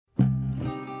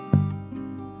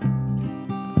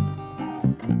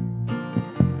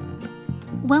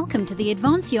Welcome to the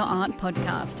Advance Your Art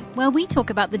podcast, where we talk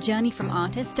about the journey from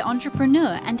artist to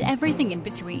entrepreneur and everything in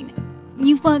between.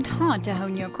 You've worked hard to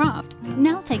hone your craft.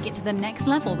 Now take it to the next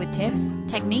level with tips,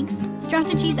 techniques,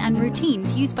 strategies, and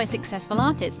routines used by successful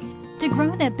artists to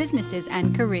grow their businesses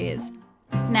and careers.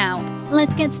 Now,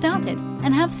 let's get started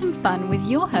and have some fun with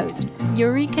your host,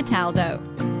 Yuri Cataldo.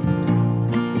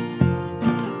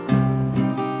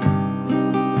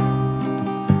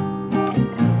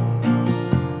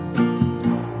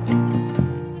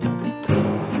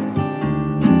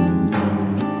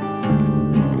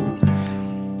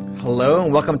 Hello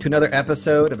and welcome to another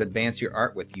episode of Advance Your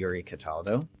Art with Yuri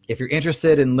Cataldo. If you're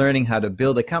interested in learning how to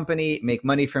build a company, make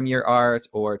money from your art,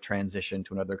 or transition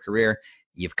to another career,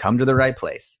 you've come to the right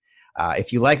place.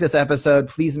 If you like this episode,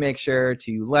 please make sure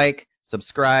to like,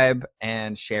 subscribe,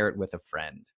 and share it with a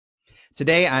friend.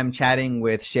 Today I'm chatting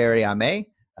with Sherry Ame.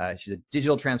 She's a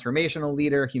digital transformational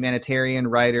leader, humanitarian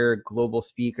writer, global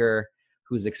speaker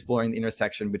who's exploring the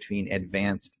intersection between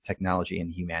advanced technology and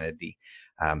humanity.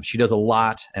 She does a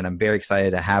lot, and I'm very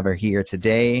excited to have her here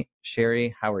today.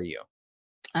 Sherry, how are you?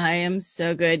 I am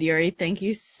so good, Yuri. Thank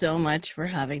you so much for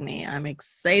having me. I'm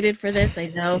excited for this.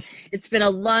 I know it's been a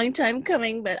long time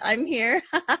coming, but I'm here.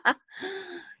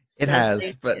 It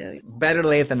has, but better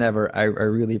late than never. I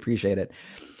really appreciate it.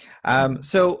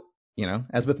 So,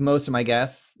 as with most of my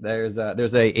guests, there's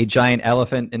a giant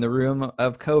elephant in the room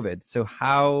of COVID. So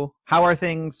how are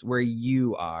things where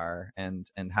you are, and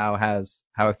how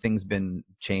have things been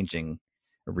changing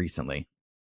recently?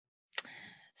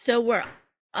 So where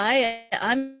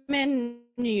I'm in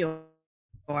New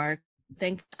York,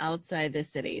 think outside the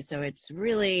city. So it's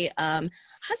really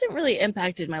hasn't really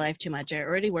impacted my life too much. I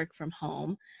already work from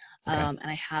home. Okay. And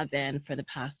I have been for the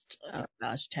past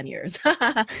 10 years.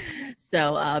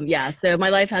 So my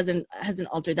life hasn't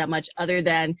altered that much, other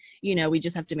than we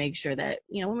just have to make sure that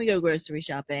when we go grocery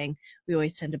shopping, we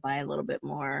always tend to buy a little bit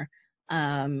more,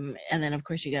 and then of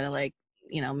course you gotta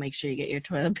make sure you get your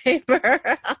toilet paper.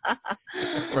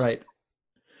 Right.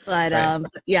 But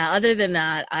Right. other than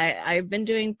that, I've been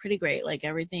doing pretty great. Like,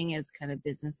 everything is kind of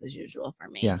business as usual for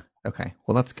me. Yeah. Okay.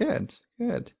 Well, that's good.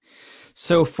 Good.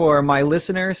 So for my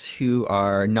listeners who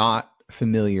are not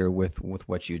familiar with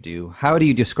what you do, how do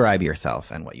you describe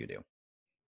yourself and what you do?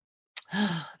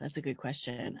 That's a good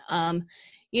question. I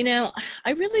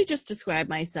really just describe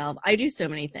myself. I do so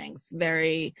many things,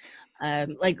 very,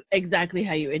 like exactly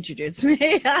how you introduced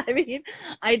me. I mean,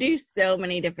 I do so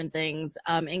many different things,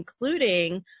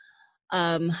 including,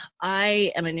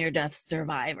 I am a near-death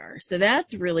survivor. So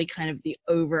that's really kind of the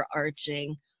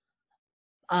overarching,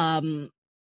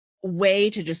 way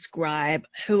to describe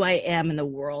who I am in the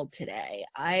world today.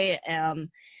 I am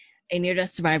a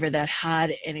near-death survivor that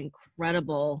had an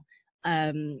incredible,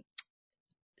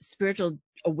 spiritual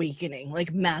awakening,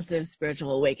 like massive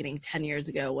spiritual awakening 10 years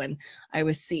ago, when I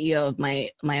was CEO of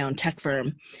my own tech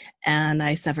firm, and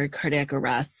I suffered cardiac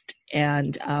arrest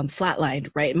and flatlined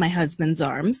right in my husband's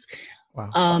arms.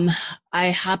 Wow. I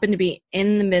happened to be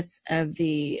in the midst of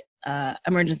the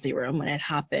emergency room when it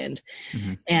happened.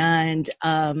 Mm-hmm. And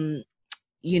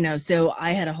so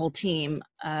I had a whole team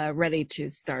ready to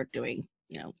start doing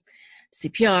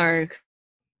CPR,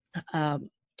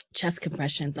 chest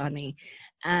compressions on me,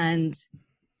 and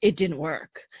it didn't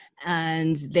work.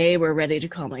 And they were ready to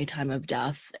call my time of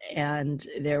death. And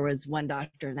there was one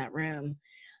doctor in that room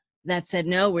that said,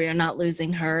 no, we are not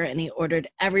losing her. And he ordered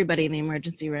everybody in the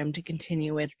emergency room to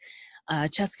continue with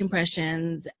chest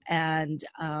compressions. And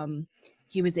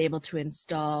he was able to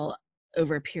install,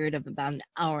 over a period of about an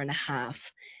hour and a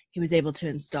half, he was able to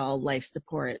install life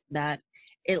support that,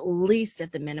 at least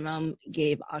at the minimum,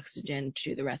 gave oxygen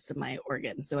to the rest of my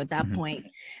organs. So at that Mm-hmm. point,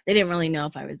 they didn't really know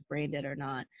if I was brain dead or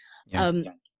not. Yeah.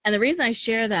 And the reason I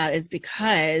share that is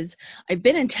because I've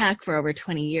been in tech for over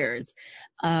 20 years.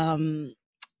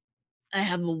 I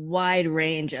have a wide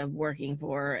range of working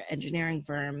for engineering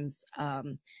firms,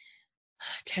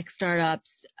 tech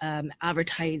startups,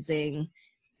 advertising,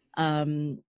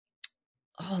 also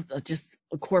just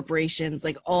corporations,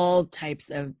 like all types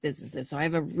of businesses. So I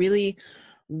have a really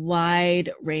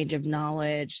wide range of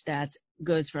knowledge that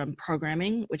goes from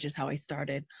programming, which is how I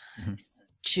started, Mm-hmm.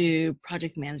 to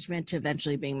project management, to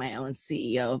eventually being my own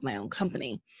CEO of my own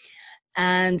company.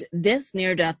 And this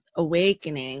near-death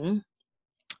awakening,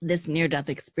 this near-death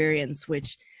experience,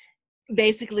 which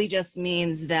basically just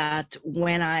means that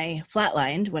when I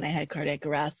flatlined, when I had cardiac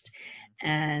arrest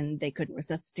and they couldn't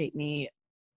resuscitate me,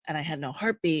 and I had no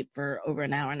heartbeat for over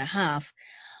an hour and a half,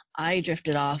 I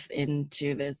drifted off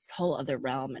into this whole other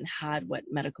realm and had what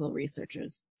medical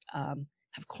researchers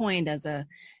have coined as a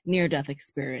near-death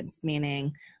experience,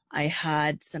 meaning I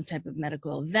had some type of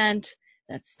medical event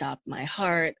that stopped my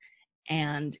heart.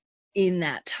 And in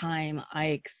that time, I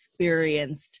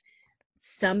experienced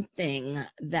something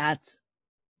that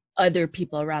other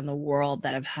people around the world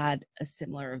that have had a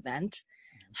similar event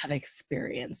have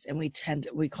experienced. And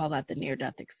we call that the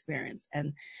near-death experience.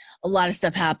 And a lot of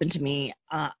stuff happened to me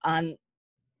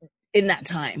in that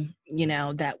time,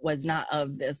 that was not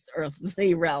of this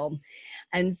earthly realm.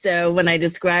 And so when I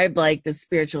described like the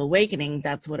spiritual awakening,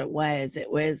 that's what it was.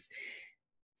 It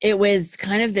was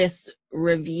kind of this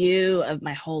review of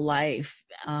my whole life,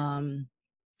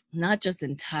 not just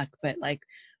in tech, but like,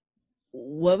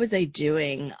 what was I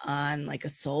doing on like a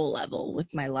soul level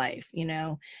with my life?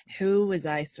 Who was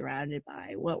I surrounded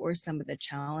by? What were some of the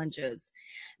challenges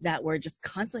that were just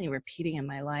constantly repeating in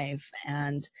my life?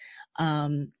 And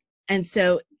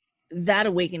so that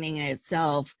awakening in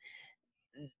itself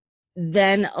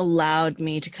then allowed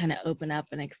me to kind of open up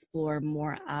and explore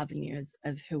more avenues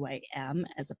of who I am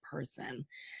as a person.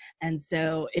 And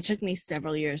so it took me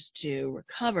several years to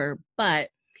recover, but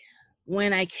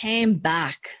when I came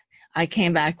back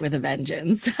with a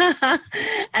vengeance.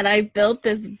 And I built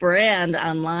this brand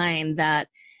online that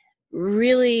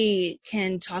really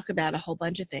can talk about a whole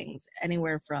bunch of things,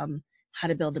 anywhere from how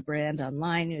to build a brand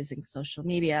online using social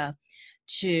media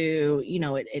to,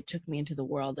 it took me into the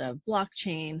world of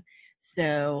blockchain.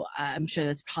 So I'm sure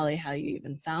that's probably how you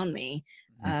even found me,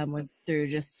 was through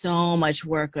just so much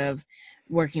work of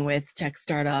working with tech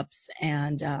startups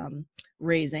and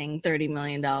raising $30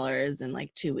 million in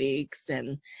like 2 weeks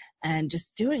and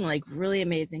just doing like really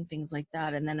amazing things like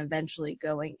that. And then eventually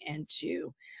going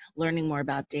into learning more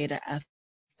about data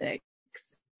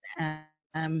ethics.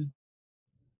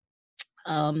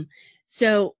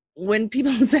 So when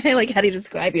people say like, how do you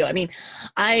describe you? I mean,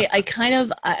 I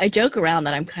joke around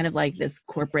that I'm kind of like this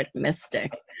corporate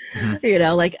mystic,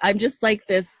 like I'm just like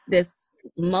this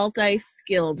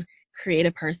multi-skilled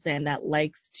creative person that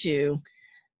likes to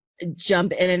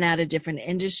jump in and out of different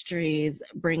industries,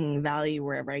 bringing value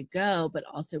wherever I go, but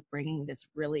also bringing this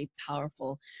really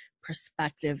powerful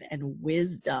perspective and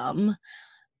wisdom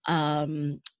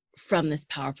from this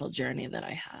powerful journey that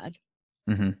I had.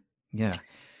 Mm-hmm. Yeah.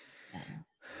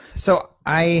 So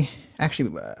I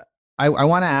actually, I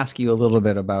want to ask you a little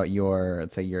bit about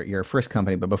let's say your first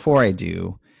company, but before I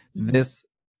do, this,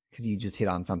 because you just hit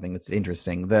on something that's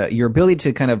interesting, your ability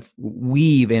to kind of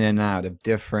weave in and out of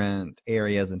different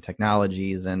areas and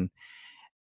technologies, and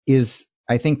is,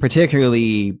 I think,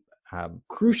 particularly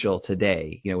crucial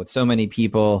today, with so many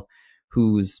people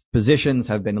whose positions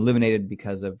have been eliminated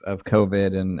because of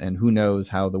COVID, and who knows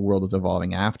how the world is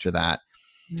evolving after that.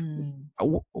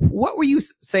 What would you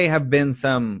say have been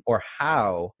some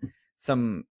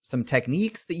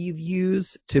techniques that you've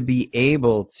used to be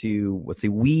able to, let's say,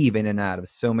 weave in and out of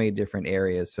so many different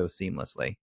areas so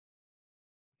seamlessly?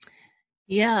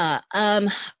 Yeah,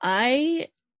 I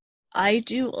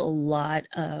do a lot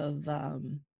of,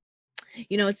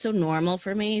 it's so normal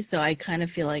for me, so I kind of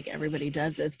feel like everybody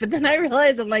does this. But then I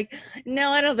realize I'm like, no,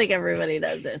 I don't think everybody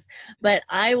does this. But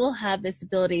I will have this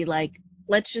ability, like,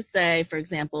 let's just say, for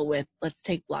example, let's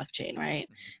take blockchain, right?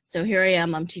 So here I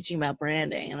am, I'm teaching about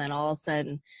branding, and then all of a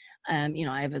sudden,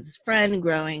 I have this friend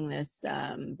growing this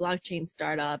blockchain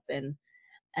startup,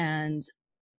 and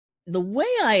the way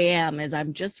I am is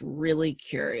I'm just really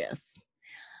curious.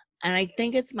 And I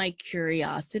think it's my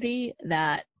curiosity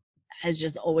that has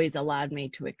just always allowed me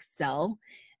to excel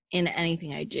in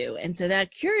anything I do. And so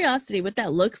that curiosity, what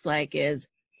that looks like is,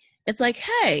 it's like,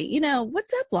 hey,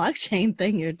 what's that blockchain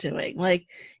thing you're doing? Like,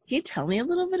 can you tell me a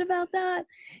little bit about that?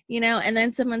 And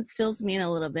then someone fills me in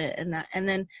a little bit, and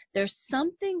then there's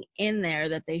something in there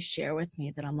that they share with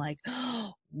me that I'm like,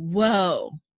 oh,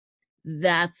 whoa,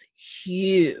 that's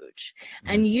huge.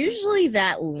 And usually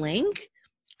that link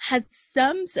has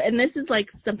and this is like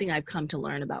something I've come to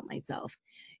learn about myself.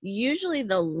 Usually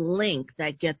the link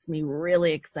that gets me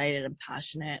really excited and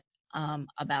passionate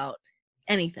about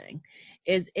anything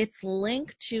is it's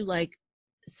linked to like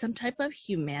some type of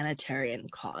humanitarian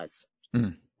cause.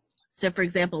 So for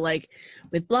example, like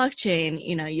with blockchain,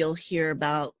 you'll hear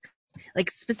about,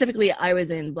 like, specifically I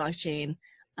was in blockchain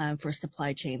for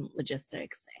supply chain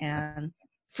logistics. And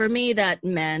for me, that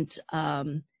meant,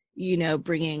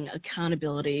 bringing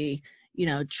accountability,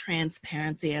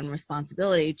 transparency and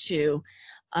responsibility to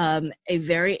a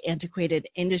very antiquated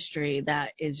industry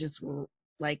that is just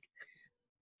like,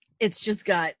 it's just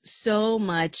got so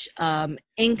much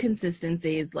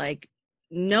inconsistencies, like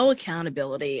no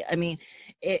accountability. I mean,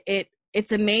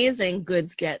 it's amazing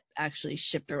goods get actually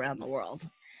shipped around the world.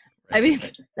 I mean,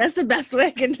 that's the best way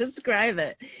I can describe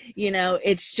it.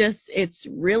 It's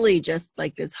really just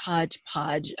like this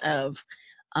hodgepodge of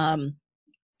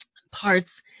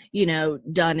parts,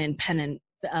 done in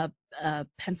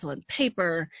pencil and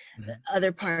paper,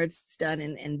 other parts done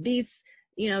in these,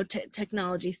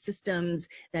 technology systems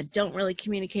that don't really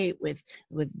communicate with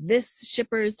this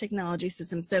shipper's technology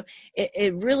system. So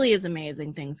it really is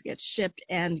amazing. Things get shipped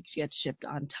and get shipped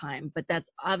on time, but that's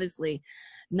obviously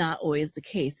not always the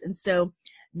case. And so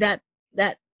that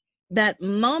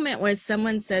moment where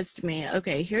someone says to me,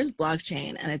 okay, here's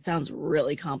blockchain, and it sounds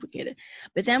really complicated,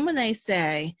 but then when they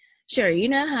say, Sherry, you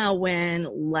know how when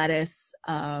lettuce,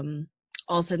 all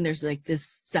of a sudden there's like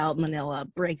this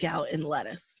salmonella breakout in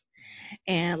lettuce,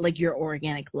 and like your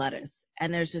organic lettuce,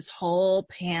 and there's this whole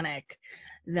panic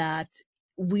that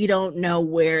we don't know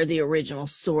where the original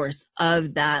source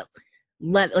of that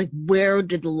like where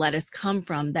did the lettuce come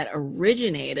from that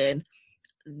originated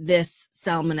this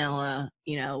salmonella,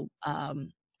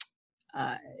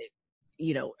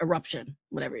 eruption,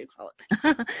 whatever you call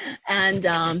it.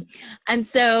 And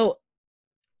so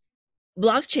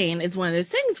blockchain is one of those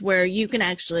things where you can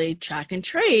actually track and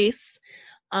trace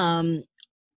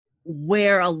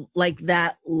where like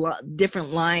that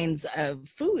different lines of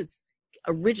foods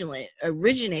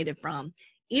originated from,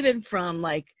 even from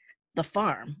like the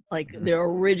farm, like the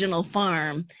original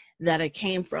farm that it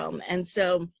came from. And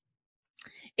so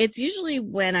it's usually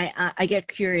when I get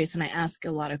curious and I ask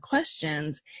a lot of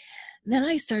questions, then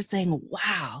I start saying,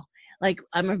 wow, like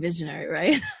I'm a visionary,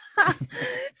 right?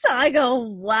 So I go,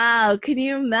 wow, can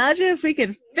you imagine if we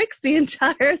could fix the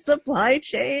entire supply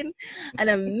chain, and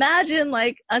imagine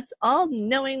like us all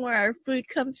knowing where our food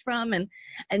comes from, and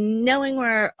knowing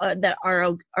where that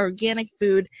our organic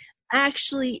food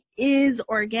actually is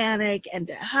organic, and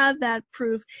to have that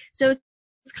proof. So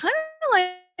it's kind of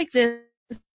like this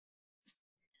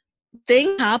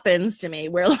thing happens to me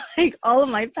where like all of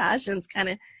my passions kind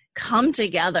of come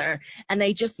together and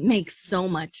they just make so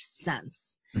much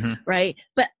sense. Right?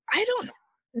 But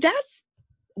that's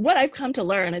what I've come to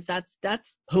learn is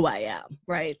that's who I am,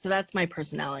 right? So that's my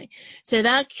personality. So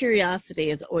that curiosity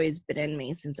has always been in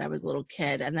me since I was a little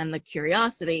kid. And then the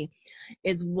curiosity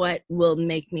is what will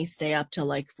make me stay up till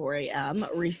like 4 a.m.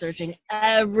 researching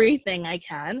everything I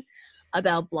can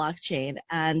about blockchain.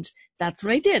 And that's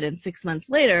what I did. And 6 months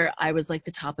later, I was like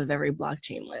the top of every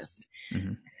blockchain list.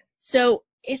 So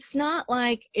it's not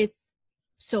like it's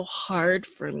so hard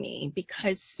for me,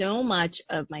 because so much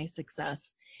of my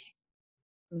success,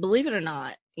 believe it or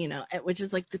not, which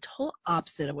is like the total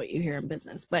opposite of what you hear in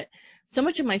business, but so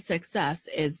much of my success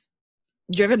is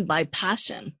driven by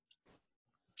passion.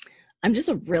 I'm just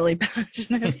a really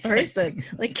passionate person.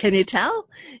 Like, can you tell?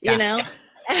 Yeah.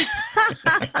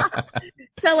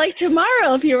 So like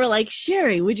tomorrow, if you were like,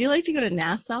 Sherry, would you like to go to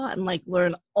NASA and like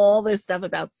learn all this stuff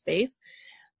about space?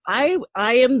 I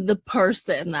am the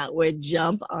person that would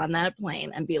jump on that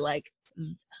plane and be like,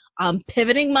 I'm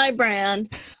pivoting my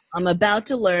brand. I'm about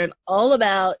to learn all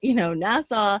about,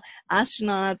 NASA,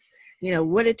 astronauts,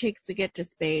 what it takes to get to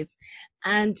space.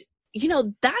 And,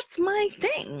 that's my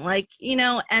thing. Like,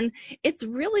 and it's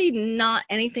really not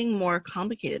anything more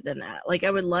complicated than that. Like,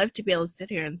 I would love to be able to sit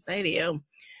here and say to you,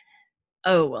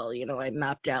 oh, well, I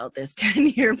mapped out this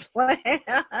 10-year plan,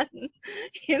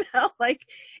 like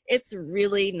it's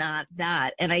really not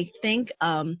that. And I think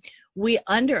we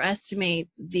underestimate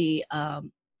the,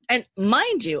 and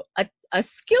mind you, a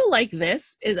skill like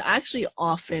this is actually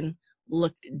often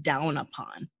looked down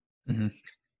upon,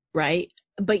 right?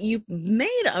 But you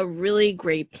made a really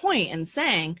great point in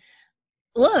saying,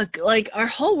 look, like our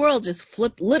whole world just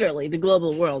flipped, literally the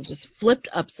global world just flipped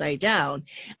upside down.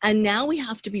 And now we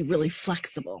have to be really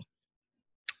flexible,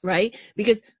 right?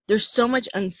 Because there's so much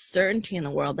uncertainty in the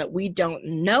world that we don't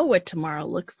know what tomorrow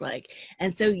looks like.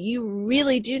 And so you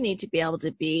really do need to be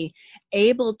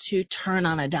able to turn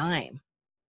on a dime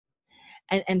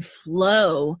and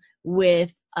flow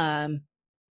with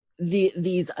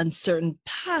these uncertain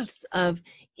paths of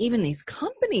even these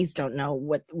companies don't know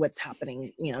what's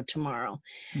happening, tomorrow.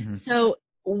 So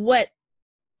what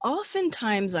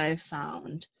oftentimes I've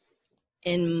found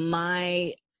in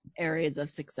my areas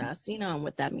of success, and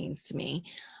what that means to me,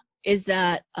 is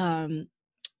that when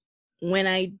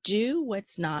I do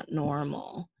what's not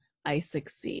normal, I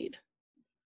succeed.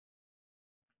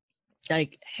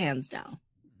 Like, hands down.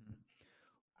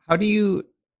 How do you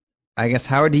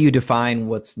define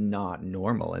what's not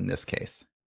normal in this case?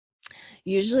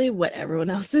 Usually what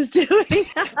everyone else is doing.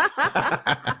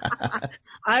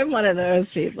 I'm one of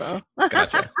those people.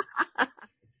 Gotcha.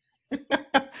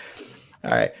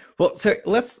 All right. Well, so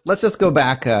let's just go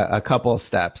back a couple of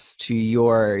steps to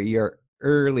your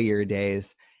earlier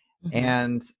days,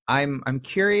 and I'm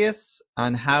curious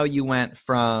on how you went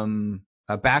from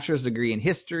a bachelor's degree in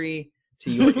history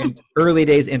to your early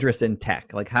days interest in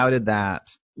tech? Like, how did that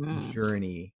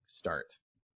journey start?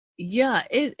 Yeah,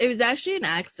 it was actually an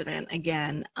accident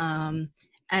again. And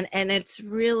it's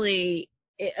really,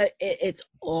 it's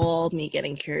all me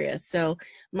getting curious. So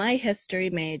my history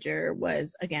major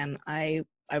was, again, I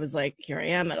was like, here I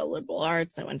am at a liberal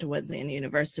arts. I went to Wesleyan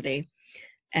University,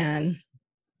 and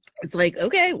it's like,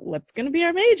 okay, what's going to be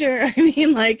our major? I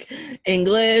mean, like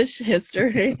English,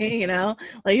 history,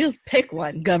 like just pick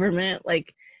one. Government,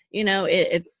 like,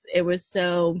 it was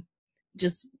so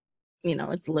just,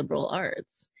 it's liberal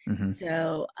arts.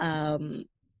 Mm-hmm.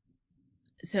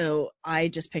 So I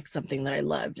just picked something that I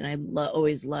loved, and I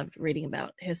always loved reading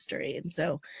about history. And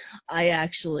so I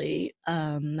actually,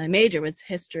 my major was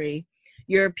history,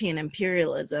 European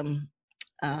imperialism,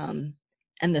 and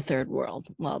the third world.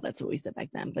 Well, that's what we said back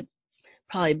then, but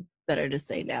probably better to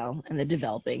say now, in the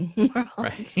developing world.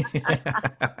 Right.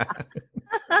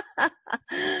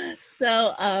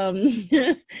 So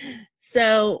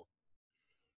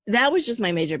that was just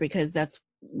my major, because that's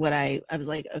what I was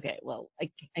like, okay, well, I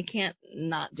can't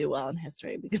not do well in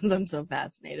history because I'm so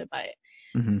fascinated by it.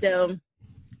 Mm-hmm. So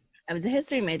I was a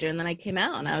history major, and then I came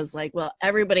out and I was like, well,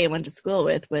 everybody I went to school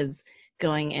with was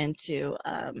going into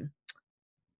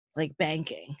like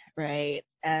banking, right?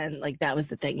 And like that was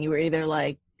the thing. You were either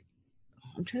like,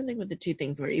 I'm trying to think what the two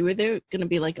things were. You were either going to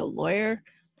be like a lawyer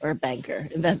or a banker,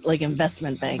 like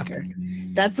investment banker.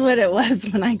 That's what it was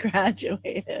when I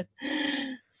graduated.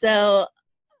 So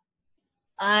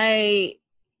I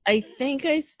think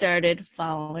I started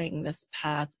following this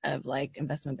path of like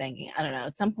investment banking. I don't know.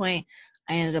 At some point,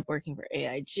 I ended up working for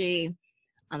AIG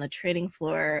on the trading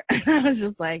floor, and I was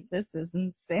just like, this is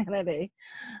insanity.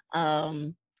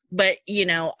 But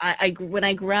I when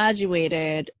I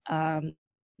graduated,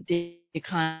 the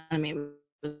economy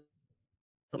was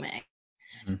booming.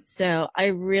 Mm-hmm. So I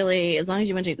really, as long as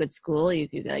you went to a good school, you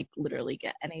could like literally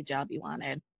get any job you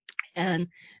wanted. And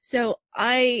so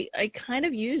I kind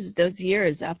of used those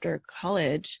years after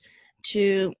college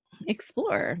to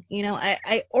explore.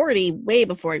 I already, way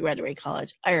before I graduated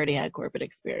college, I already had corporate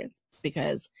experience,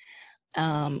 because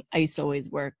I used to always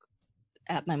work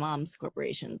at my mom's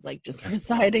corporations, like just for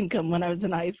side income when I was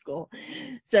in high school.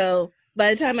 So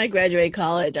by the time I graduated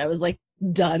college, I was like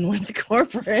done with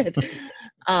corporate.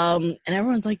 And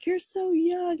everyone's like, you're so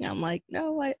young. I'm like,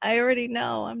 no, I already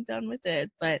know I'm done with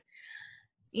it. But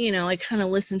I kind of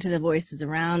listened to the voices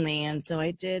around me. And so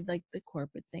I did like the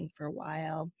corporate thing for a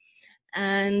while.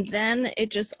 And then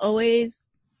it just always,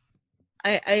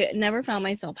 I never found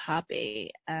myself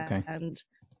happy. Okay. And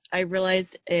I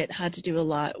realized it had to do a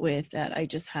lot with that I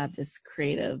just have this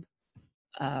creative,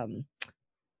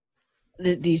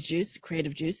 these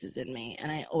creative juices in me.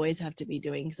 And I always have to be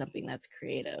doing something that's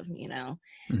creative,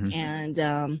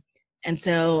 Mm-hmm. And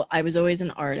so I was always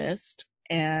an artist.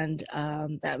 And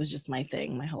that was just my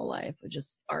thing my whole life, was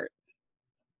just art.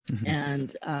 Mm-hmm.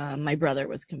 And my brother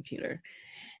was computer.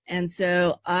 And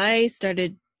so I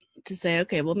started to say,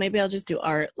 okay, well, maybe I'll just do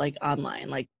art like online,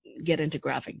 like get into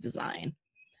graphic design.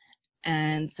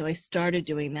 And so I started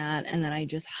doing that. And then I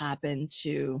just happened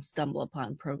to stumble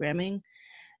upon programming.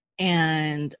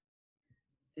 And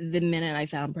the minute I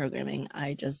found programming,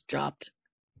 I just dropped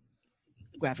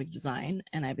graphic design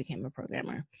and I became a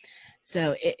programmer.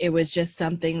 So it was just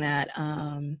something that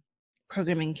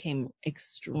programming came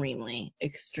extremely,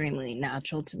 extremely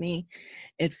natural to me.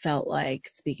 It felt like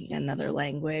speaking another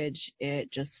language.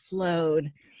 It just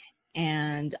flowed.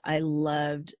 And I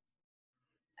loved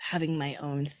having my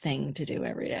own thing to do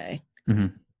every day.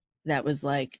 Mm-hmm. That was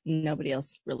like nobody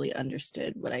else really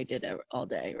understood what I did all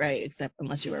day, right? Except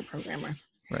unless you were a programmer.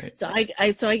 Right. So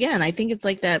so again, I think it's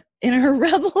like that inner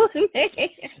rebel in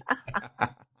me.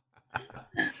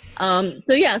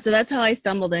 So that's how I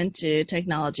stumbled into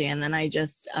technology, and then I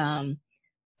just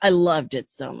I loved it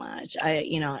so much.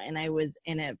 And I was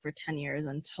in it for 10 years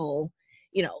until,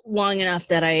 long enough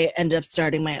that I ended up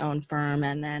starting my own firm.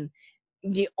 And then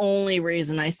the only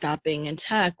reason I stopped being in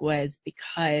tech was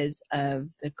because of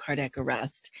the cardiac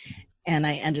arrest. And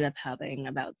I ended up having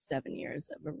about 7 years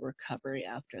of a recovery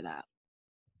after that.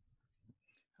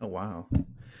 Oh, wow.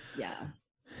 Yeah.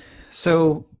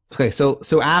 So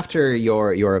after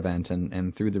your event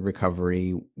and through the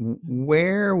recovery,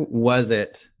 where was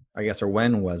it, I guess, or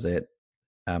when was it?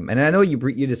 And I know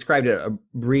you described it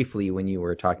briefly when you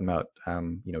were talking about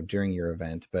during your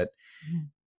event, but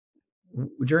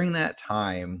during that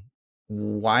time,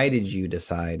 why did you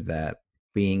decide that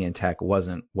being in tech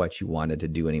wasn't what you wanted to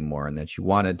do anymore, and that you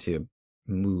wanted to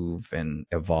move and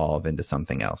evolve into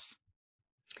something else?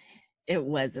 It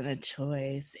wasn't a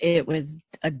choice. It was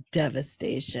a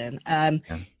devastation. Yeah.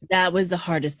 That was the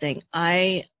hardest thing.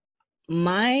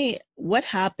 what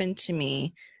happened to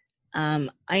me, I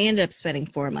ended up spending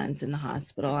 4 months in the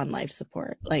hospital on life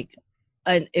support. Like,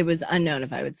 it was unknown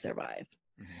if I would survive.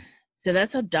 Mhm. So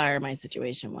that's how dire my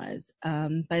situation was.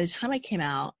 By the time I came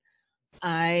out,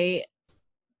 I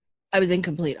was in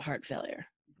complete heart failure.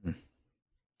 Mm.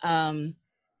 Um,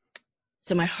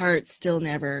 so my heart still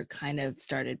never kind of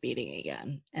started beating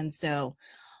again. And so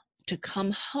to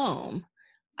come home,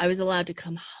 I was allowed to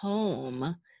come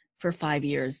home for 5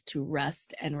 years to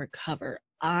rest and recover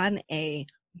on a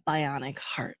bionic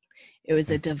heart. It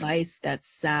was a device that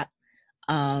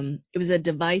it was a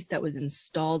device that was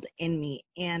installed in me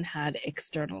and had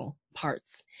external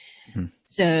parts. Mhm.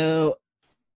 So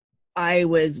I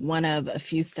was one of a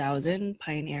few thousand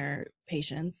pioneer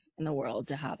patients in the world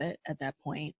to have it at that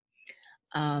point.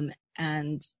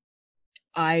 And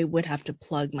I would have to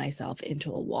plug myself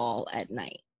into a wall at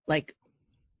night. Like,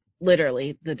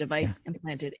 literally, the Yeah. device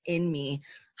implanted in me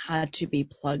had to be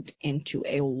plugged into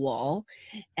a wall,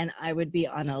 and I would be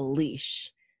on a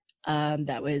leash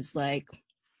that was like,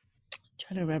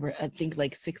 trying to remember, I think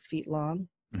like 6 feet long.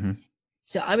 Mhm.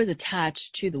 So I was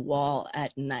attached to the wall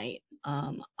at night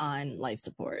on life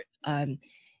support.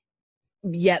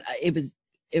 Yet it was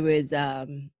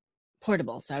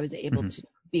portable, so I was able Mhm. to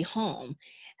be home,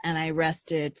 and I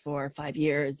rested for 5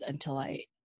 years until I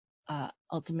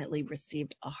ultimately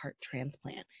received a heart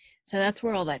transplant. So that's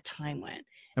where all that time went.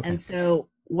 Okay. And so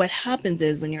what happens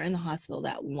is when you're in the hospital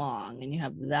that long and you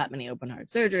have that many open heart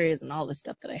surgeries and all the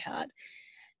stuff that I had,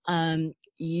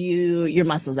 your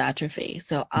muscles atrophy.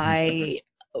 So Mhm.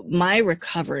 my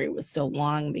recovery was so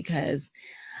long because,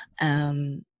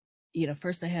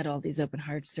 first I had all these open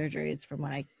heart surgeries from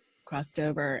when I crossed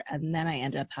over, and then I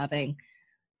ended up having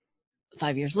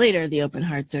 5 years later the open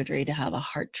heart surgery to have a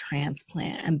heart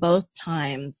transplant. And both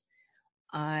times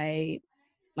my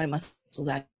muscles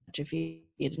atrophied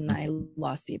and I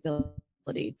lost the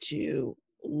ability to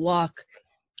walk,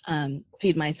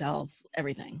 feed myself,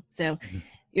 everything. So Mhm.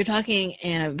 you're talking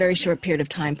in a very short period of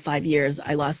time, 5 years,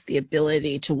 I lost the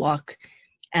ability to walk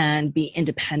and be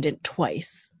independent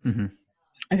twice. Mhm.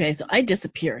 Okay, so I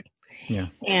disappeared. Yeah.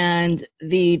 And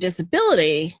the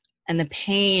disability and the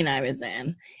pain I was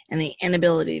in and the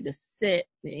inability to sit,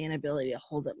 the inability to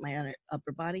hold up my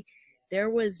upper body, there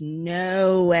was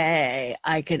no way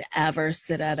I could ever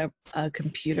sit at a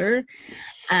computer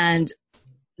and,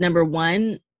 number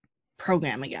one,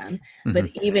 program again. But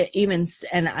Mhm.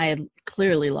 and I had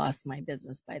clearly lost my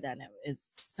business by then. It was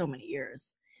so many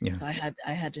years. Yeah. So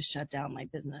I had to shut down my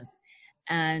business.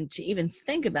 And to even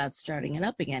think about starting it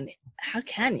up again, how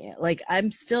can you? Like,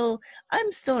 I'm still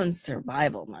in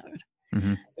survival mode.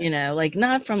 Mhm. Like,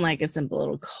 not from like a simple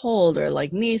little cold or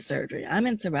like knee surgery. I'm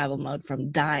in survival mode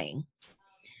from dying.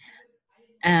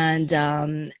 And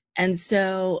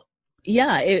so,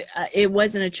 yeah, it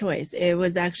wasn't a choice. It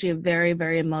was actually a very,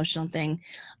 very emotional thing.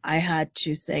 I had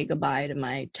to say goodbye to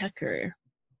my tech career.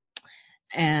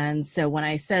 And so when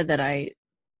I said that I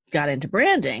got into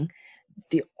branding,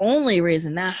 the only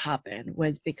reason that happened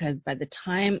was because by the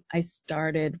time I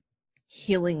started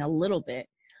healing a little bit,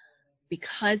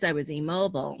 because I was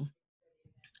immobile,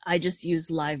 I just used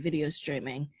live video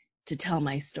streaming to tell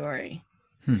my story.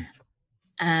 Hmm.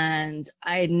 And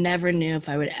I never knew if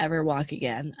I would ever walk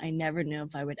again. I never knew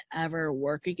if I would ever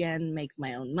work again, make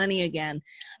my own money again,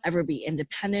 ever be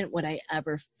independent. Would I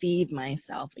ever feed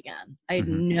myself again? I had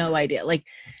Mhm. no idea. Like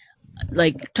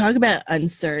talk about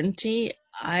uncertainty.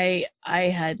 I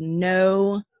had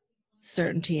no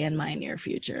certainty in my near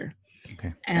future.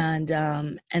 Okay.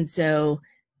 And so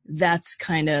that's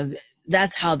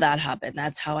how that happened.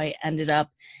 That's how I ended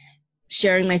up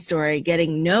sharing my story,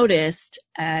 getting noticed,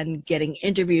 and getting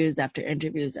interviews after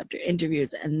interviews after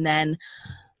interviews. And then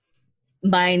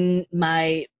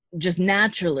my just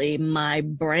naturally my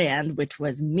brand, which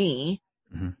was me,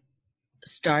 Mhm.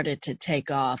 started to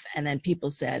take off. And then people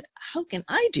said, how can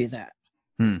I do that?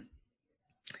 Hmm.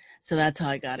 So that's how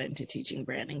I got into teaching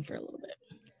branding for a little bit.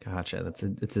 Gotcha.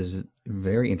 It's a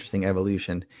very interesting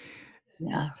evolution.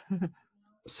 Yeah.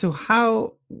 So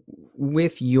how,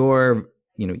 with your,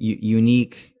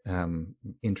 unique,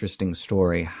 interesting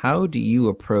story, how do you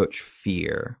approach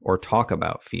fear or talk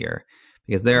about fear?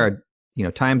 Because there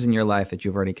are, times in your life that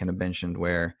you've already kind of mentioned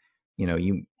where,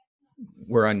 you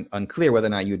were unclear whether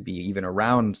or not you would be even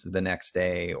around the next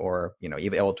day or,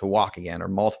 even able to walk again or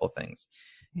multiple things.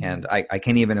 And I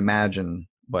can't even imagine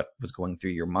what was going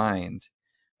through your mind.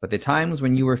 But the times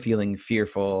when you were feeling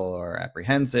fearful or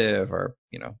apprehensive or,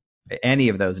 any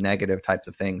of those negative types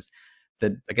of things,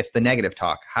 I guess the negative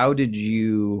talk, how did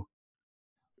you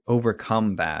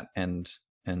overcome that and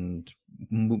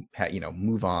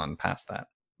move on past that?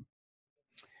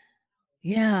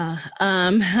 Yeah.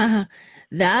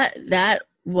 That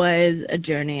was a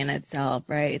journey in itself,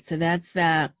 right? So that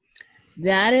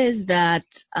is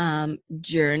that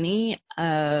journey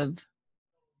of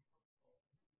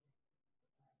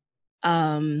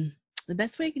the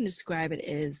best way I can describe it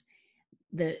is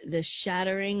the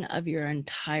shattering of your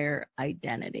entire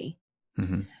identity,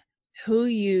 Mm-hmm. who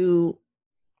you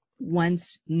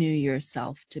once knew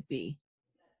yourself to be,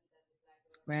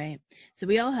 right? So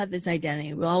we all have this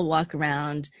identity. We all walk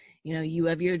around, you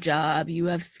have your job, you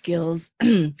have skills,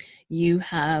 you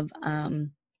have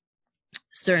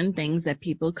certain things that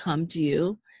people come to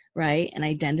you, right, and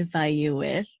identify you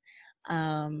with.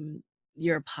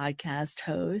 You're a podcast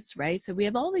host, right? So we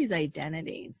have all these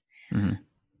identities. Mm-hmm.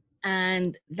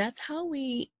 And that's how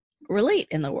we relate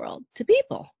in the world to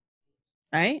people,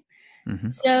 right? Mm-hmm.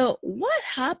 So what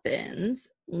happens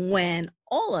when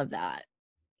all of that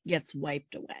gets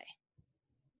wiped away?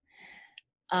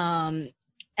 And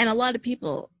a lot of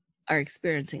people are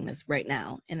experiencing this right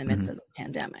now in the midst Mm-hmm. of the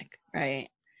pandemic, right?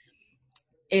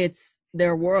 It's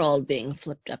their world being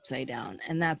flipped upside down.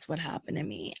 And that's what happened to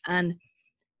me. And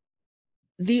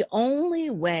the only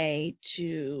way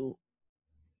to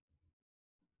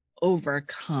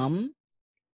overcome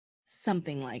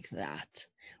something like that,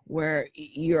 where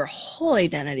your whole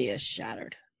identity is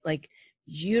shattered, like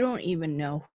you don't even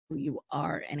know who you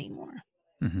are anymore.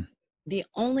 Mm-hmm. The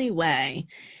only way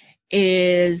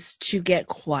is to get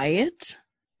quiet,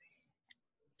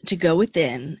 to go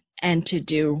within, and to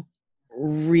do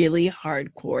really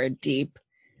hardcore, deep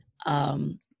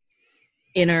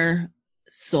inner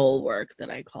soul work, that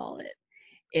I call it.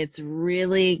 It's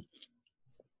really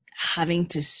having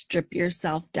to strip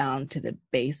yourself down to the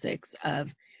basics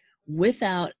of,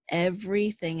 without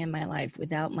everything in my life,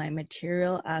 without my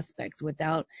material aspects,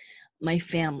 without my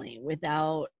family,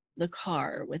 without the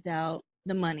car, without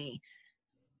the money,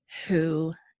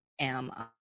 who am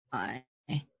I?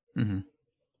 Mm-hmm.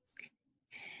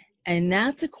 And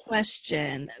that's a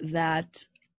question that's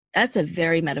a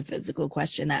very metaphysical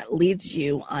question that leads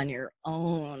you on your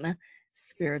own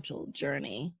spiritual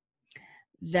journey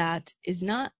that is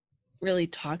not really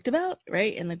talked about,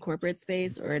 right, in the corporate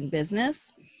space or in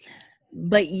business,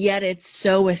 but yet it's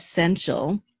so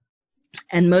essential.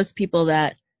 And most people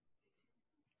that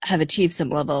have achieved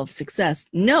some level of success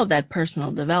know that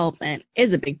personal development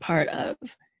is a big part of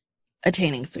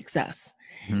attaining success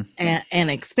Mm-hmm. and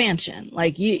expansion.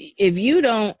 Like if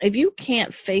you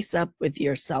can't face up with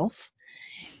yourself,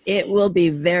 it will be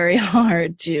very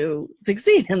hard to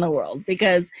succeed in the world,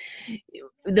 because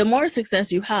the more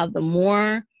success you have, the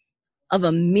more of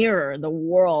a mirror the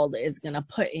world is going to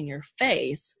put in your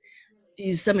face,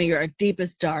 some of your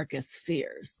deepest, darkest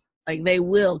fears. Like, they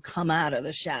will come out of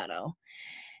the shadow.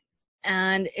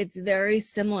 And it's very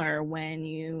similar when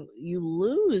you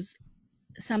lose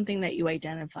something that you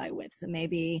identify with. So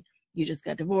maybe you just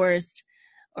got divorced,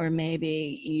 or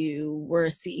maybe you were a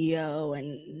CEO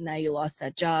and now you lost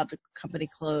that job, the company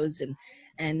closed,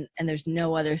 and there's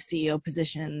no other CEO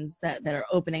positions that are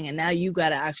opening, and now you got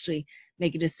to actually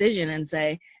make a decision and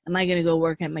say, am I going to go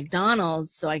work at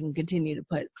McDonald's so I can continue to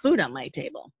put food on my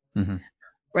table? Mm-hmm.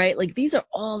 Right? Like, these are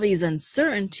all these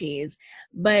uncertainties,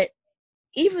 but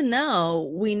even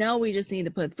though we know we just need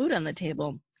to put food on the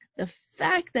table, the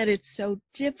fact that it's so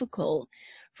difficult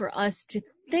for us to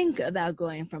think about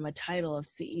going from a title of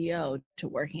CEO to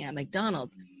working at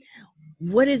McDonald's,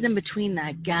 what is in between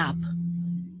that gap?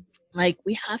 Like,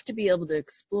 we have to be able to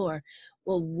explore,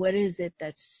 well, what is it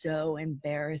that's so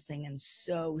embarrassing and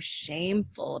so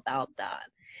shameful about that?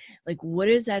 Like, what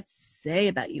does that say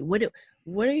about you?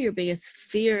 What are your biggest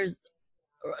fears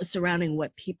surrounding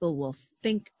what people will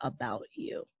think about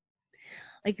you?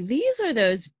 Like, these are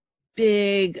those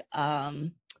big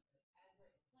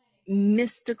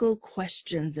mystical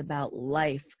questions about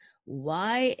life.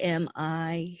 Why am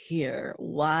I here?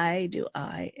 Why do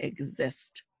I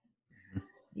exist?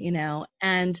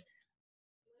 And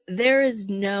there is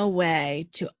no way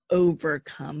to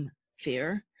overcome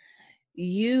fear.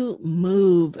 You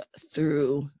move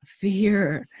through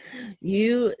fear.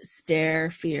 You stare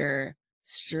fear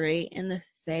straight in the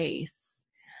face,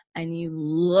 and you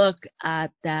look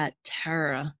at that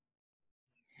terror.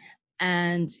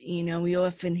 And we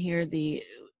often hear the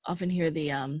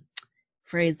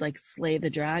phrase like slay the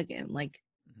dragon. Like,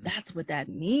 that's what that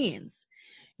means.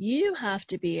 You have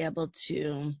to be able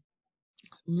to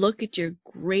look at your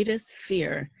greatest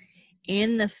fear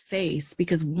in the face,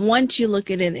 because once you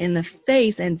look at it in the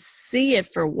face and see it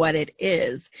for what it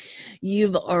is,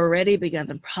 you've already begun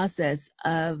the process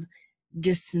of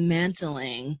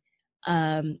dismantling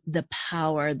the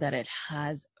power that it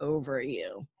has over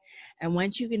you. And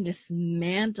once you can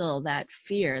dismantle that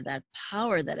fear, that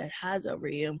power that it has over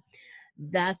you,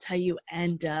 that's how you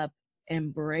end up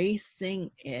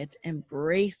embracing it,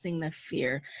 embracing the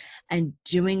fear and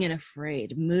doing it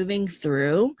afraid, moving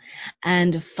through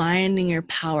and finding your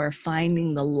power,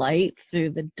 finding the light through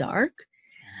the dark.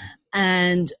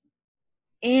 And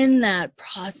in that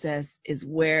process is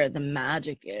where the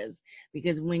magic is,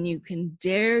 because when you can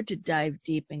dare to dive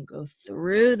deep and go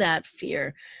through that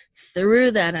fear,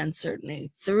 through that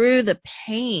uncertainty, through the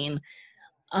pain,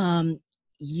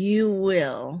 you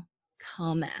will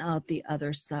come out the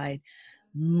other side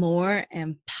more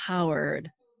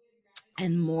empowered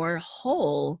and more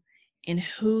whole in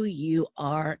who you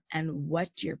are and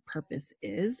what your purpose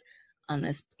is on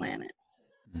this planet.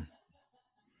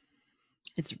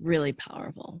 It's really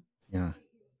powerful. Yeah.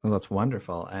 Well, that's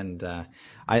wonderful. And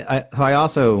I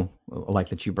also like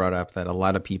that you brought up that a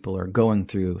lot of people are going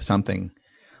through something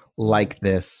like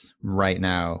this right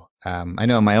now. I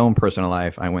know in my own personal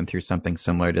life, I went through something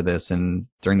similar to this, and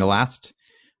during the last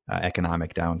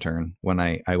economic downturn, when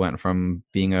I went from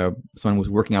being someone who was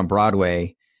working on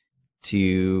Broadway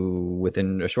to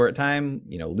within a short time,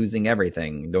 losing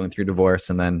everything, going through divorce,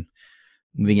 and then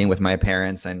moving in with my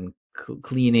parents and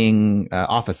cleaning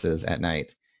offices at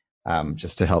night,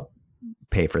 just to help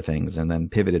pay for things, and then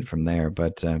pivoted from there.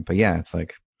 But yeah, it's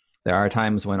like there are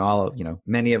times when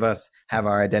many of us have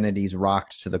our identities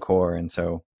rocked to the core. And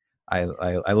so I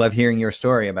love hearing your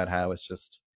story about how it's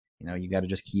just, you got to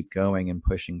just keep going and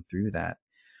pushing through that.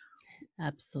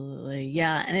 Absolutely.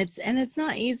 Yeah. And it's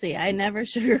not easy. I never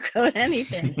sugarcoat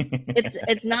anything.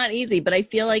 It's not easy, but I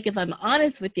feel like if I'm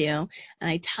honest with you and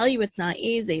I tell you it's not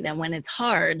easy, then when it's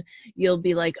hard, you'll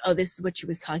be like, oh, this is what she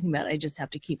was talking about. I just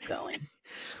have to keep going.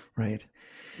 Right.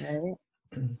 Right.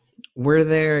 Were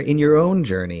there, in your own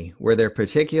journey, were there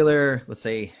particular, let's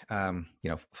say,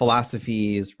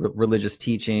 philosophies, religious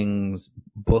teachings,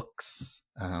 books,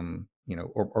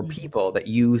 or people that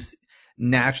you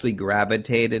naturally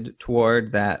gravitated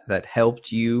toward that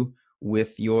helped you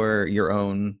with your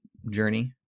own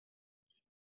journey?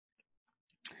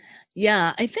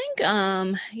 Yeah, I think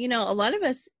a lot of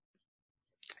us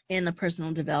in the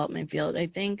personal development field, I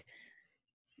think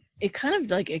it kind of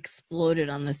like exploded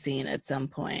on the scene at some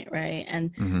point, right?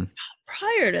 And Mm-hmm.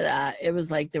 prior to that, it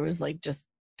was like there was like just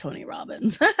Tony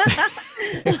Robbins.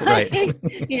 Right.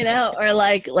 Or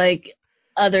like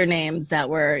other names that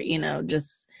were,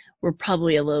 just we're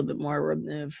probably a little bit more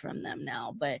removed from them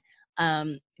now. But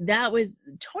that was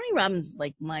Tony Robbins was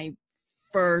like my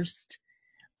first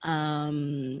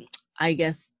I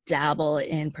guess dabble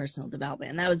in personal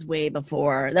development. And that was way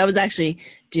before. That was actually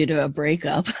due to a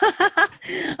breakup.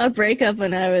 A breakup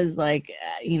when I was like,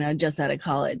 just out of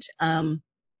college.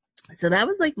 So that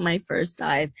was like my first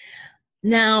dive.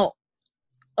 Now,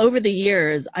 over the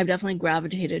years, I've definitely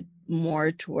gravitated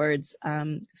more towards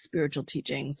spiritual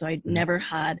teaching. So I never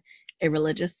had a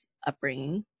religious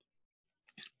upbringing.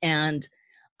 And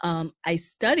I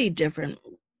studied different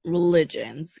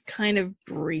religions kind of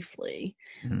briefly.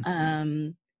 Mm-hmm.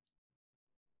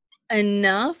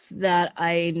 Enough that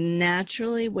I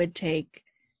naturally would take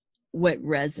what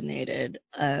resonated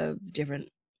of different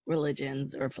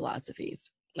religions or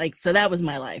philosophies. Like, so that was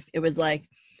my life. It was like,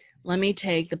 let me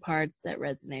take the parts that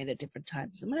resonate at different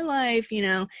times in my life.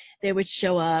 They would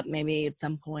show up. Maybe at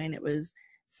some point it was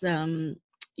some,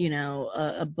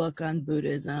 a book on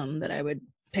Buddhism that I would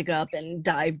pick up and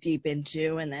dive deep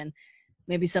into. And then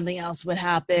maybe something else would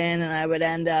happen and I would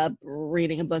end up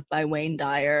reading a book by Wayne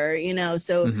Dyer,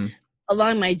 so Mm-hmm.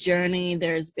 along my journey,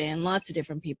 there's been lots of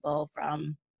different people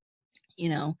from,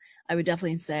 I would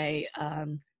definitely say,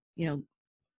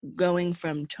 going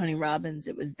from Tony Robbins,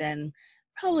 it was then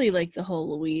probably like the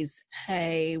whole Louise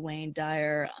Hay, Wayne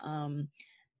Dyer,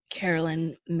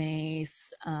 Carolyn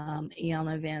Mace,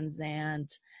 Iyanla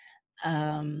Vanzant,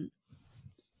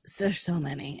 so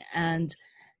many. And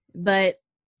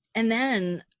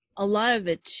then a lot of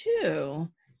it too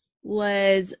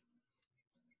was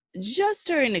just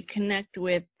starting to connect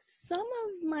with some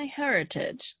of my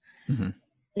heritage. Mm-hmm.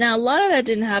 Now, a lot of that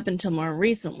didn't happen till more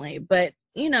recently, but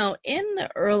in the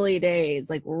early days,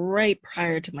 like right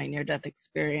prior to my near-death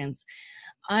experience,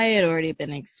 I had already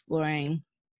been exploring,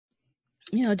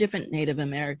 different Native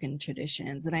American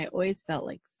traditions, and I always felt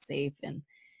like safe and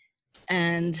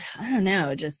I don't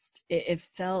know, just it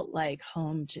felt like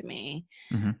home to me.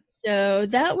 Mm-hmm. So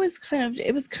that was kind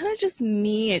of just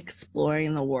me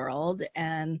exploring the world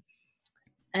and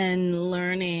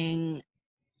learning,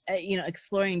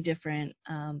 exploring different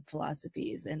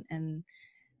philosophies and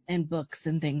books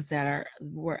and things that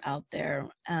were out there.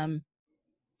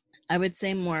 I would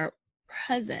say more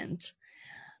present.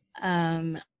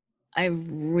 I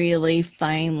really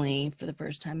finally, for the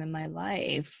first time in my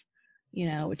life,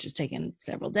 which has taken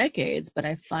several decades, but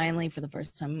I finally, for the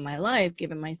first time in my life,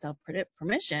 given myself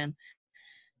permission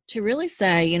to really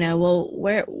say, well,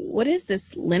 what is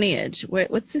this lineage?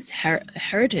 What's this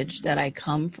heritage that I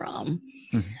come from?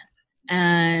 Mm-hmm.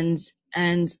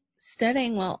 And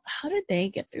studying, well, how did they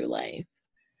get through life?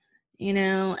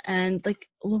 And like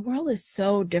the world is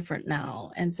so different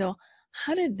now. And so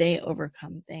how did they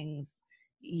overcome things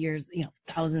years,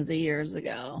 thousands of years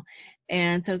ago?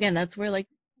 And so again, that's where like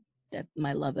that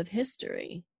my love of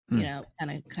history, kind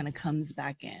of comes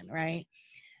back in, right?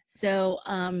 So,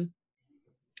 I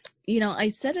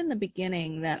said in the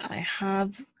beginning that I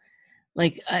have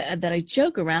that I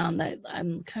joke around that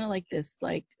I'm kind of like this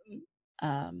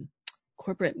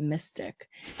corporate mystic,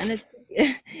 and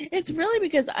it's really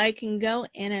because I can go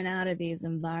in and out of these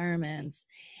environments,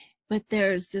 but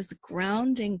there's this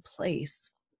grounding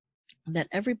place that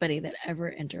everybody that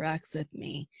ever interacts with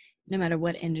me, no matter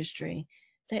what industry,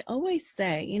 they always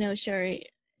say, Sherry,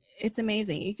 it's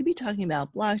amazing. You could be talking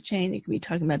about blockchain, you could be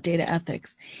talking about data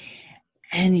ethics,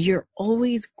 and you're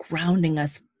always grounding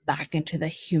us back into the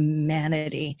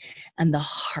humanity and the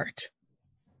heart.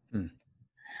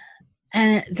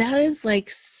 And that is like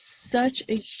such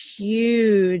a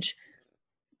huge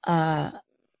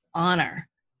honor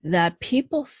that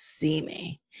people see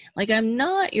me. Like I'm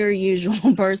not your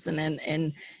usual person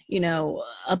and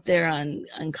up there on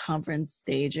conference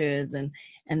stages and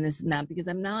this and that, because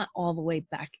I'm not all the way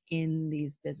back in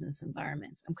these business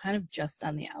environments. I'm kind of just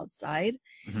on the outside,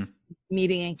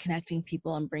 meeting and connecting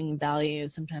people and bringing value.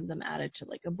 Sometimes I'm added to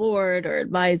like a board or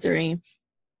advisory,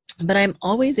 but I'm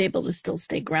always able to still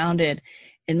stay grounded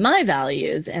in my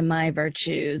values and my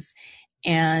virtues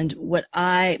and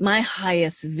my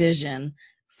highest vision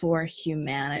for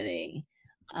humanity.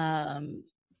 And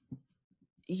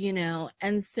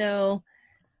so,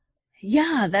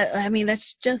 yeah,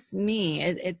 that's just me.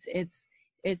 It's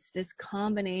this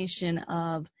combination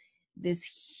of this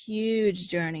huge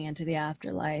journey into the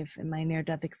afterlife and my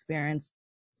near-death experience,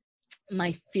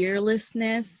 my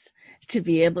fearlessness to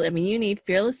be able, you need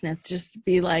fearlessness just to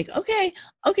be like, okay,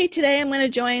 today I'm going to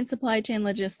join supply chain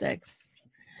logistics.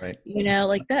 Right.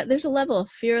 Like that, there's a level of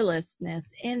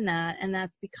fearlessness in that. And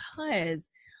that's because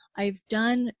I've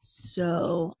done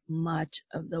so much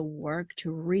of the work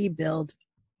to rebuild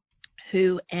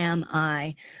who am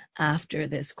I after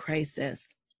this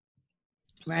crisis,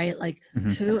 right? Like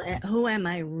who am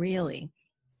I really?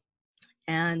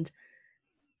 And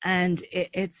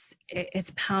it's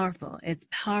powerful. It's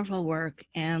powerful work.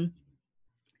 And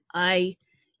I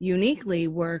uniquely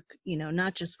work,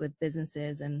 not just with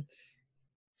businesses and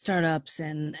startups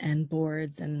and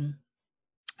boards and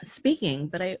speaking,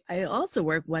 but I also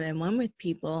work one-on-one with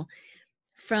people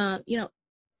from,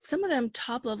 some of them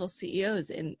top level CEOs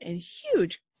in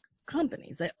huge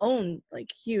companies. They own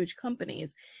like huge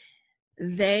companies.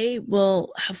 They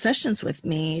will have sessions with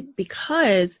me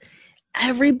because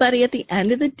everybody at the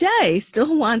end of the day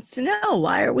still wants to know,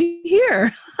 why are we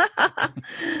here?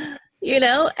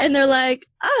 And they're like,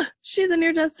 she's a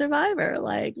near-death survivor.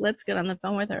 Like, let's get on the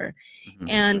phone with her.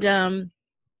 And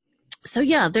so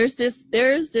yeah, there's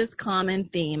this common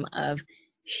theme of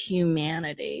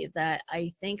humanity that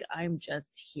I think I'm just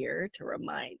here to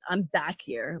remind. I'm back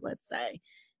here, let's say,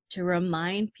 to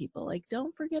remind people, like,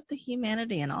 don't forget the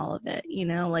humanity in all of it.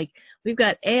 Like we've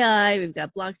got AI, we've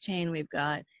got blockchain, we've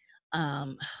got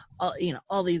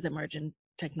all these emergent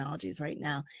technologies right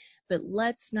now, but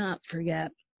let's not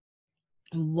forget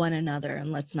one another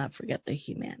and let's not forget the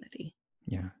humanity.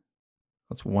 Yeah,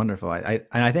 that's wonderful. I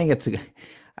think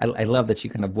I love that you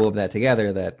kind of wove that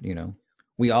together, that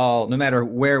we all, no matter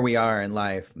where we are in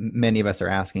life, many of us are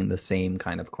asking the same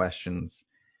kind of questions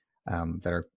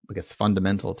that are, I guess,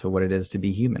 fundamental to what it is to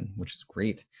be human, which is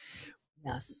great.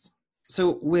 Yes.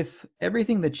 So with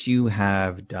everything that you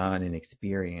have done and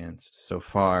experienced so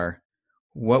far,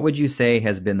 what would you say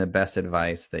has been the best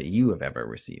advice that you have ever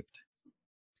received?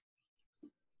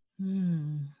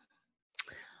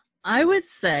 I would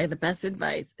say the best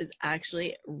advice is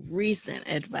actually recent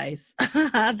advice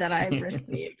that I've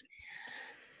received.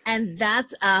 And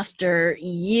that's after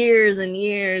years and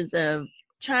years of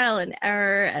trial and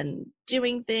error and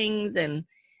doing things and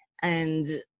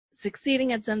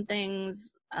succeeding at some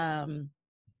things,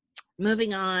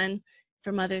 moving on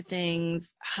from other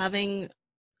things, having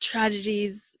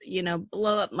tragedies,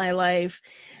 blow up my life,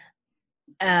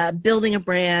 building a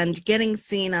brand, getting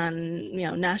seen on,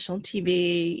 national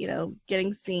TV,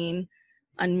 getting seen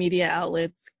on media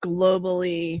outlets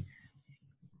globally.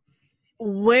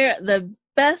 Where the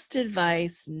best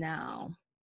advice now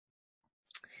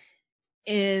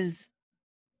is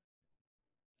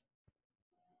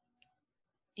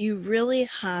you really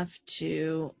have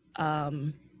to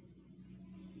own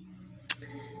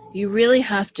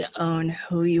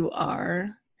who you are,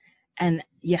 and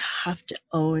you have to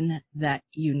own that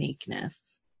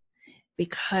uniqueness,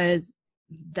 because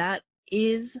that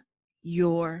is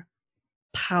your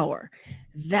power.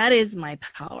 That is my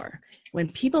power.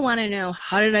 When people want to know,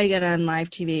 how did I get on live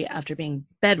TV after being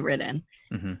bedridden?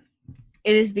 Mm-hmm.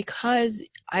 It is because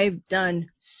I've done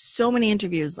so many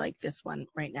interviews like this one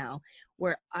right now,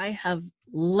 where I have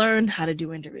learned how to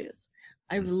do interviews.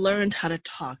 I've learned how to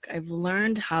talk. I've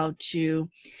learned how to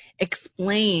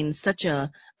explain such a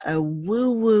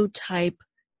woo-woo type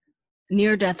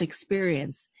near-death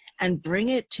experience and bring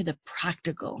it to the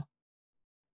practical,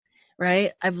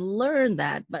 right? I've learned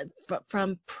that, but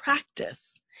from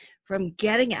practice, from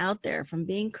getting out there, from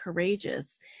being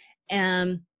courageous.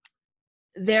 And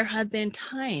there have been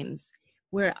times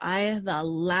where I have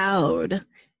allowed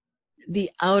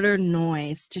the outer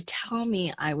noise to tell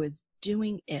me I was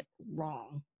doing it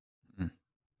wrong. Mm.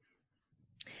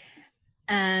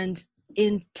 And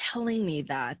in telling me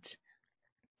that,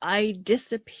 I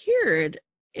disappeared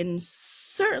in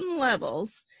certain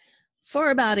levels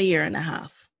for about 1.5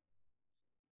 years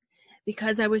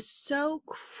because I was so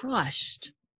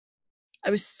crushed. I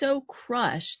was so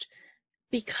crushed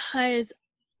because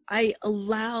I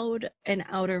allowed an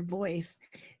outer voice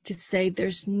to say,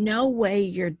 there's no way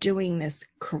you're doing this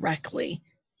correctly,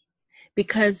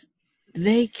 because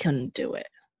they couldn't do it.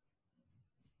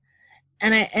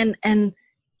 And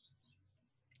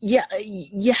yeah,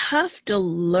 you have to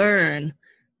learn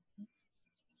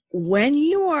when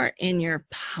you are in your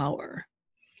power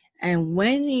and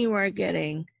when you are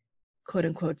getting quote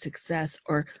unquote success,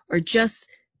 or just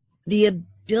the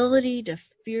ability to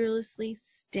fearlessly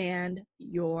stand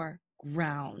your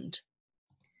ground.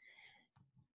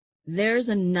 There's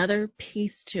another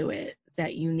piece to it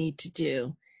that you need to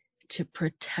do to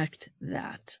protect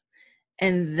that.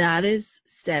 And that is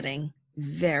setting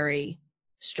very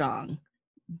strong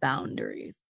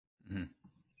boundaries. Mm-hmm.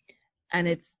 And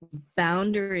it's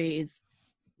boundaries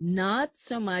not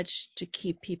so much to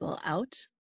keep people out.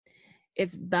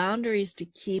 It's boundaries to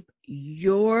keep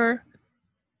your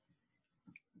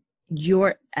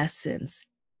essence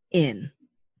in.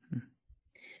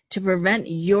 To prevent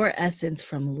your essence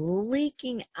from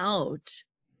leaking out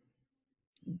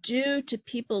due to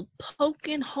people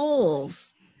poking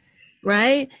holes,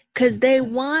 right? Because they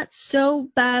want so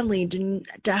badly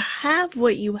to have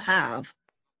what you have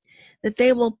that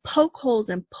they will poke holes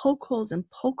and poke holes and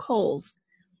poke holes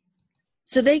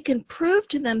so they can prove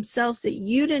to themselves that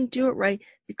you didn't do it right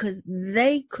because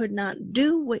they could not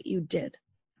do what you did.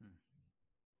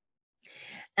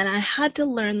 And I had to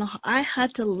learn, I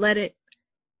had to let it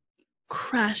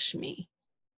crash me,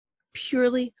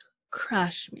 purely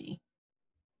crash me.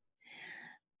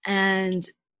 And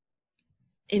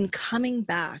in coming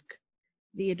back,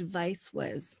 the advice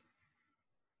was,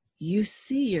 you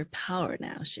see your power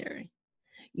now, Sherry.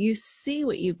 You see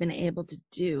what you've been able to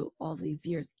do all these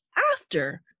years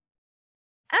after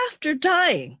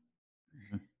dying.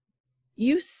 Mm-hmm.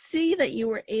 You see that you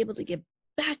were able to get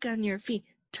back on your feet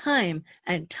time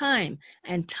and time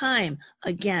and time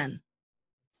again.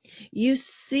 You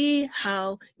see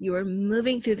how you are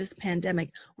moving through this pandemic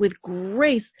with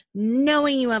grace,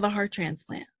 knowing you have a heart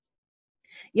transplant.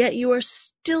 Yet you are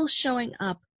still showing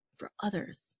up for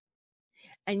others.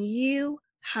 And you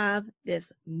have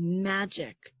this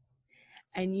magic.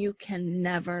 And you can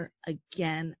never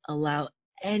again allow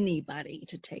anybody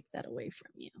to take that away from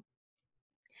you.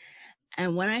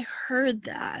 And when I heard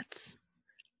that,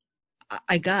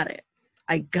 I got it.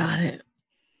 I got it.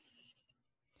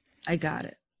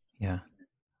 Yeah.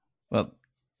 Well,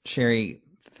 Sherry,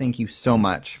 thank you so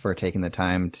much for taking the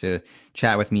time to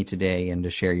chat with me today and to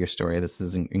share your story. This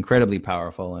is incredibly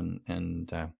powerful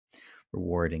and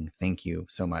rewarding. Thank you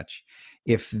so much.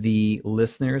 If the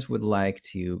listeners would like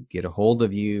to get a hold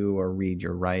of you or read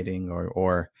your writing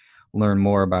or learn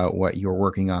more about what you're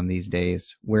working on these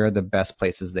days, where are the best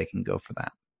places they can go for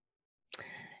that?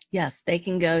 Yes, they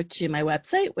can go to my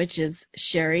website, which is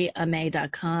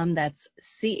sherryamee.com. That's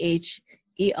CherryAimee.com.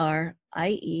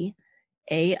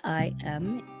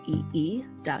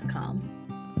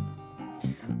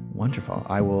 Wonderful.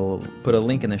 I will put a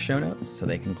link in the show notes so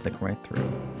they can click right through.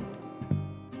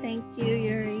 Thank you,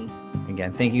 Yuri.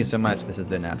 Again, thank you so much. This has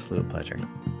been an absolute pleasure.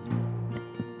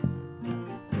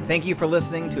 Thank you for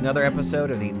listening to another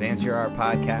episode of the Advance Your Art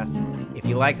podcast. If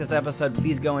you like this episode,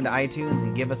 please go into iTunes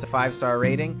and give us a 5-star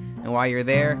rating. And while you're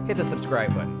there, hit the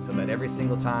subscribe button so that every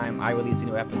single time I release a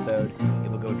new episode,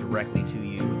 it will go directly to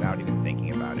you without even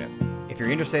thinking about it. If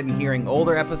you're interested in hearing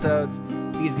older episodes,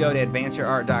 please go to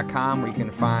advanceyourart.com, where you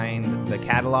can find the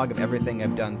catalog of everything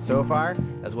I've done so far,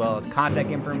 as well as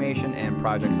contact information and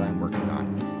projects I'm working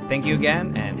on. Thank you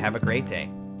again, and have a great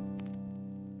day.